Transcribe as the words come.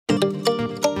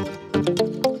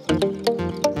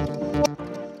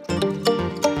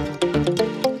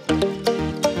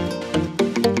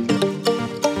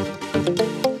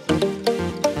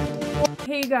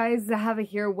guys, Zahava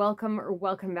here.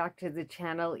 Welcome back to the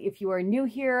channel. If you are new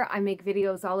here, I make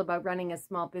videos all about running a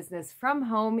small business from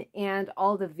home and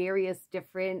all the various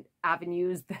different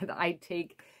avenues that I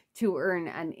take to earn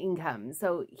an income.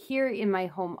 So here in my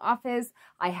home office,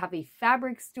 I have a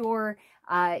fabric store.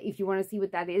 If you want to see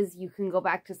what that is, you can go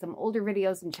back to some older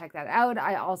videos and check that out.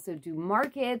 I also do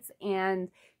markets, and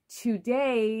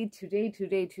today,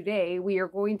 we are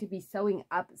going to be sewing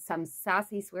up some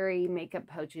Sassy Sweary makeup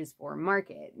pouches for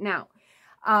market. Now,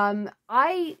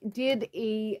 I did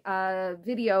a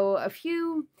video a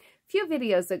few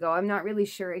videos ago. I'm not really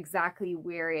sure exactly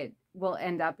where it will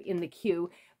end up in the queue,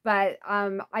 but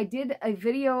I did a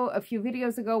video a few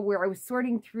videos ago where I was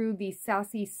sorting through the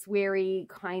Sassy Sweary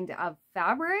kind of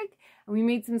fabric, and we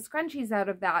made some scrunchies out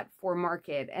of that for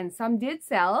market, and some did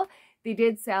sell. They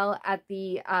did sell at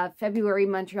the February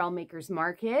Montreal Makers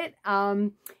Market.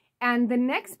 And the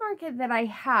next market that I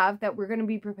have that we're going to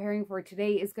be preparing for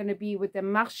today is going to be with the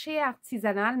Marché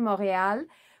Artisanal Montréal,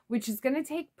 which is going to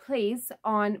take place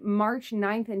on March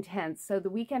 9th and 10th. So the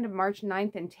weekend of March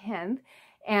 9th and 10th.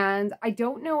 And I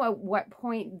don't know at what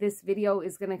point this video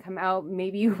is going to come out.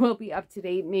 Maybe we'll be up to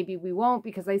date, maybe we won't,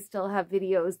 because I still have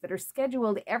videos that are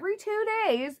scheduled every 2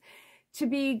 days to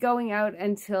be going out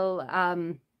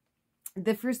until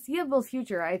the foreseeable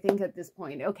future, I think, at this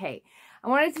point. Okay, I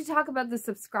wanted to talk about the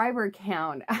subscriber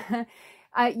count.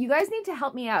 You guys need to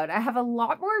help me out. I have a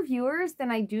lot more viewers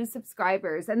than I do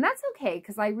subscribers, and that's okay,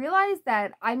 because I realize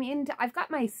that I've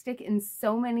got my stick in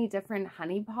so many different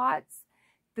honeypots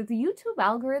that the YouTube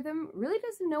algorithm really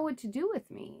doesn't know what to do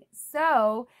with me.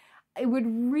 So it would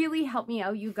really help me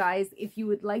out, you guys, if you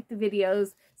would like the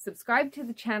videos, subscribe to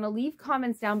the channel, leave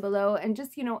comments down below, and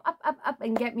just, you know, up,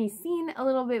 and get me seen a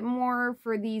little bit more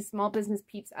for these small business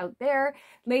peeps out there.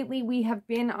 Lately, we have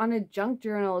been on a junk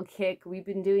journal kick. We've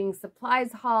been doing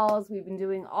supplies hauls. We've been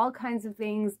doing all kinds of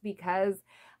things because,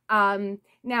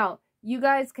 now, you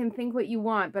guys can think what you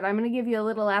want, but I'm going to give you a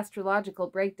little astrological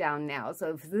breakdown now.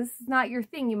 So if this is not your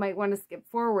thing, you might want to skip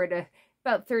forward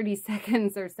about 30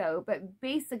 seconds or so. But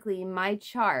basically, my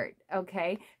chart,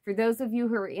 okay, for those of you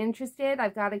who are interested,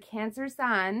 I've got a Cancer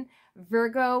Sun,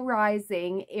 Virgo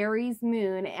rising, Aries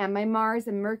moon, and my Mars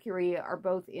and Mercury are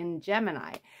both in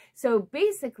Gemini. So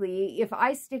basically, if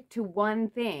I stick to one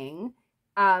thing,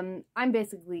 I'm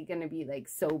basically going to be like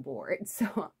so bored.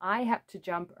 So I have to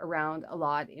jump around a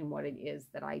lot in what it is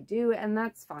that I do, and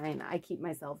that's fine. I keep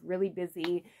myself really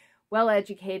busy, well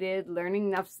educated, learning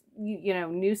enough, you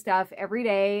know, new stuff every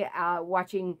day,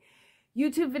 watching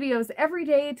YouTube videos every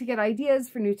day to get ideas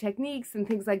for new techniques and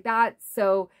things like that.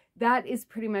 So that is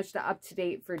pretty much the up to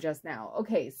date for just now.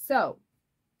 Okay, so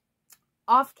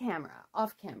off camera.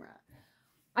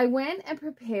 I went and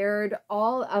prepared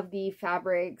all of the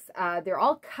fabrics. They're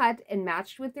all cut and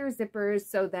matched with their zippers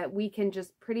so that we can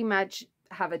just pretty much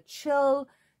have a chill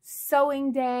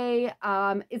sewing day.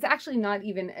 It's actually not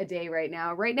even a day right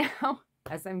now. Right now,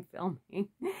 as I'm filming,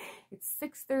 it's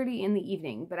 6:30 in the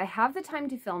evening, but I have the time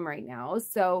to film right now.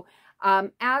 So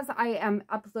as I am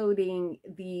uploading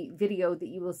the video that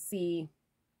you will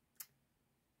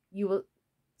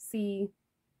see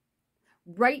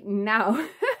right now,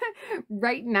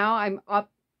 right now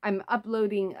I'm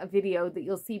uploading a video that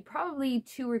you'll see probably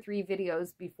 2 or 3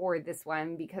 videos before this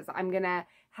one, because I'm going to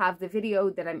have the video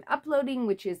that I'm uploading,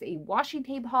 which is a washi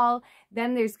tape haul.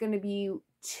 Then there's going to be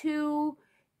 2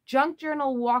 junk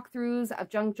journal walkthroughs of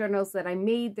junk journals that I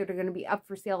made that are going to be up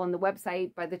for sale on the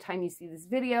website by the time you see this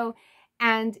video.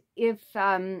 And if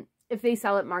they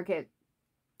sell at market,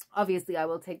 obviously I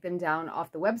will take them down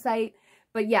off the website.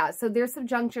 But yeah, so there's some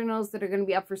junk journals that are going to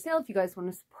be up for sale. If you guys want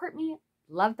to support me,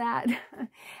 love that.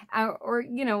 Or,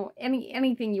 you know,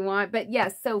 anything you want. But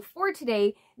yes, so for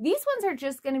today, these ones are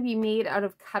just going to be made out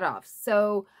of cutoffs.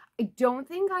 So I don't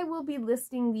think I will be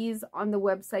listing these on the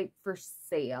website for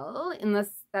sale,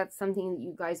 unless that's something that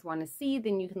you guys want to see.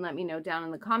 Then you can let me know down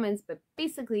in the comments. But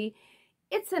basically,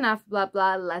 it's enough blah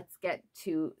blah. Let's get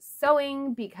to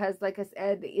sewing, because like I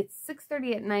said, it's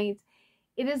 6:30 at night.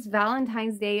 It is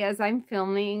Valentine's Day as I'm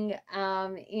filming,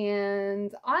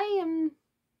 and I am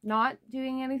not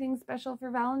doing anything special for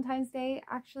Valentine's Day,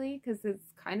 actually, because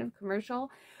it's kind of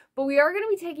commercial. But we are going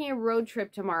to be taking a road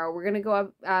trip tomorrow. We're going to go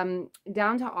up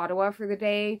down to Ottawa for the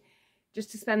day,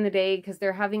 just to spend the day, because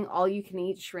they're having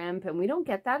all-you-can-eat shrimp, and we don't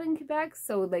get that in Quebec.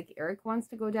 So, like, Eric wants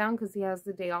to go down because he has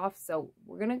the day off. So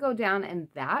we're going to go down, and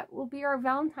that will be our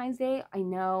Valentine's Day. I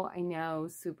know,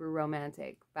 super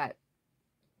romantic, but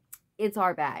it's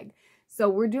our bag. So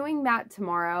we're doing that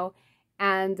tomorrow,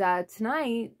 and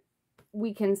tonight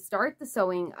we can start the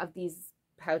sewing of these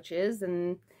pouches.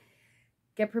 And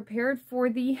get prepared for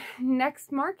the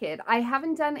next market. I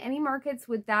haven't done any markets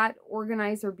with that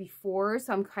organizer before,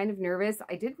 so I'm kind of nervous.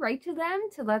 I did write to them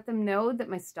to let them know that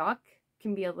my stock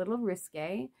can be a little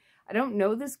risque. I don't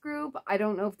know this group. I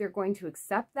don't know if they're going to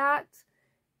accept that,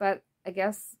 but I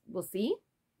guess we'll see.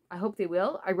 I hope they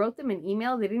will. I wrote them an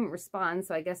email. They didn't respond,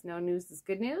 so I guess no news is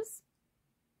good news.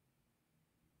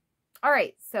 All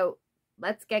right, so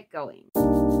let's get going.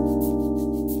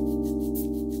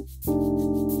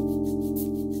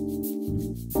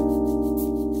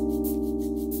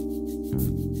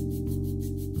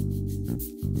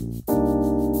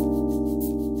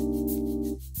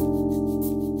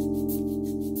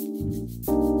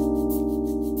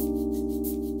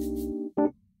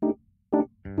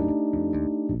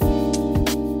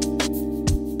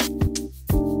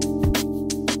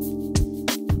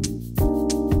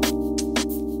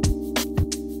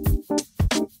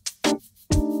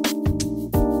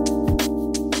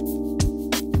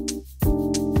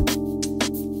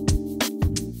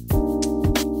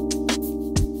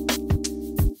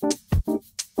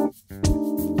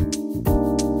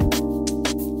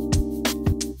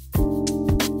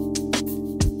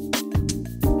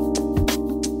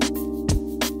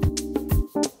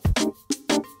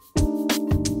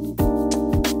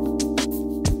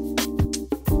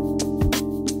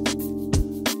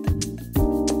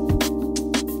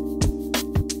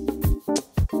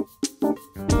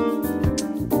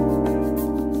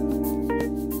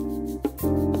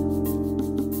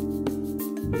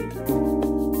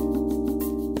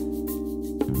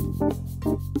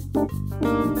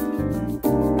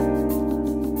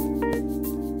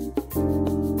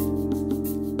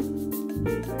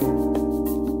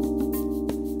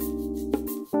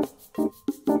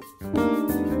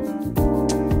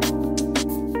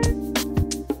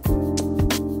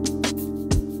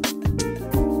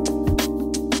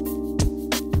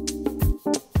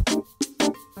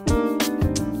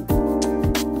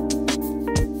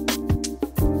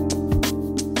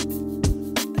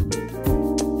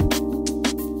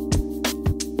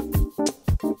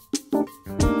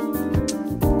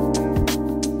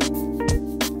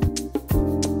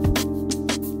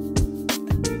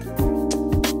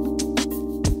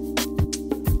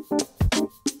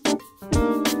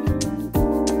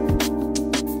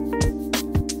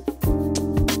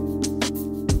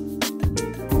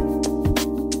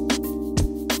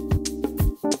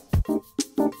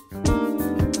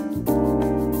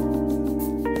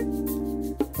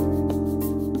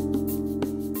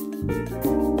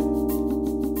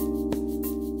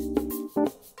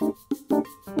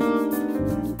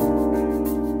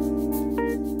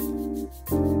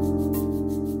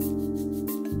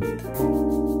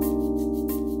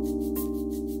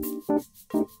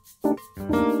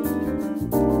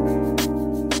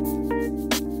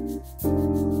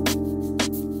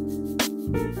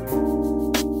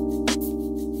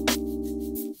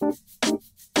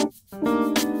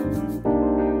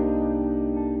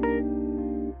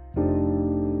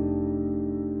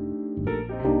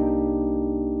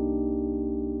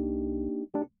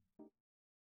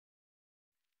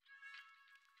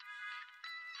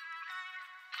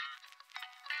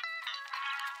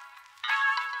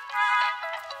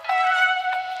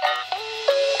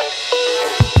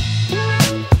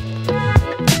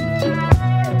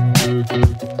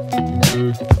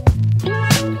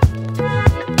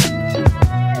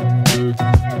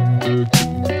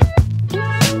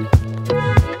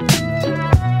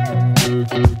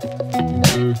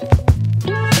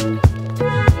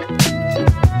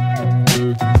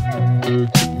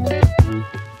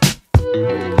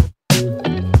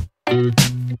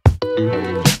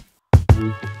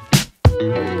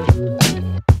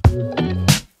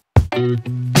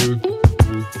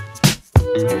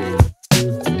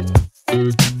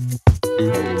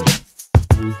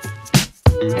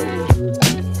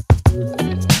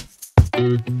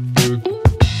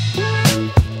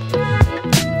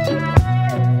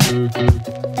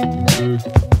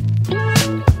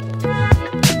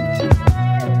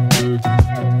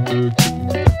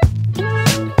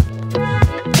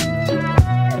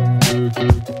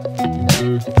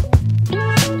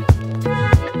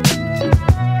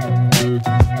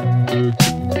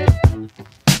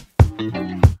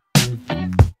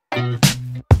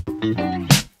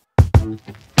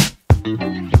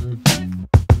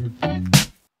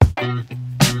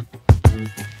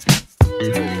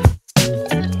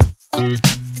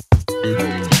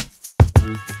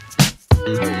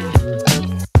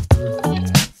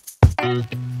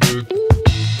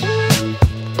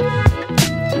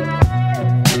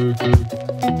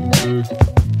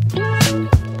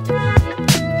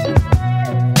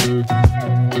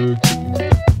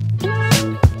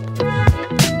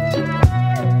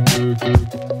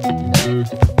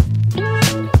 Bye.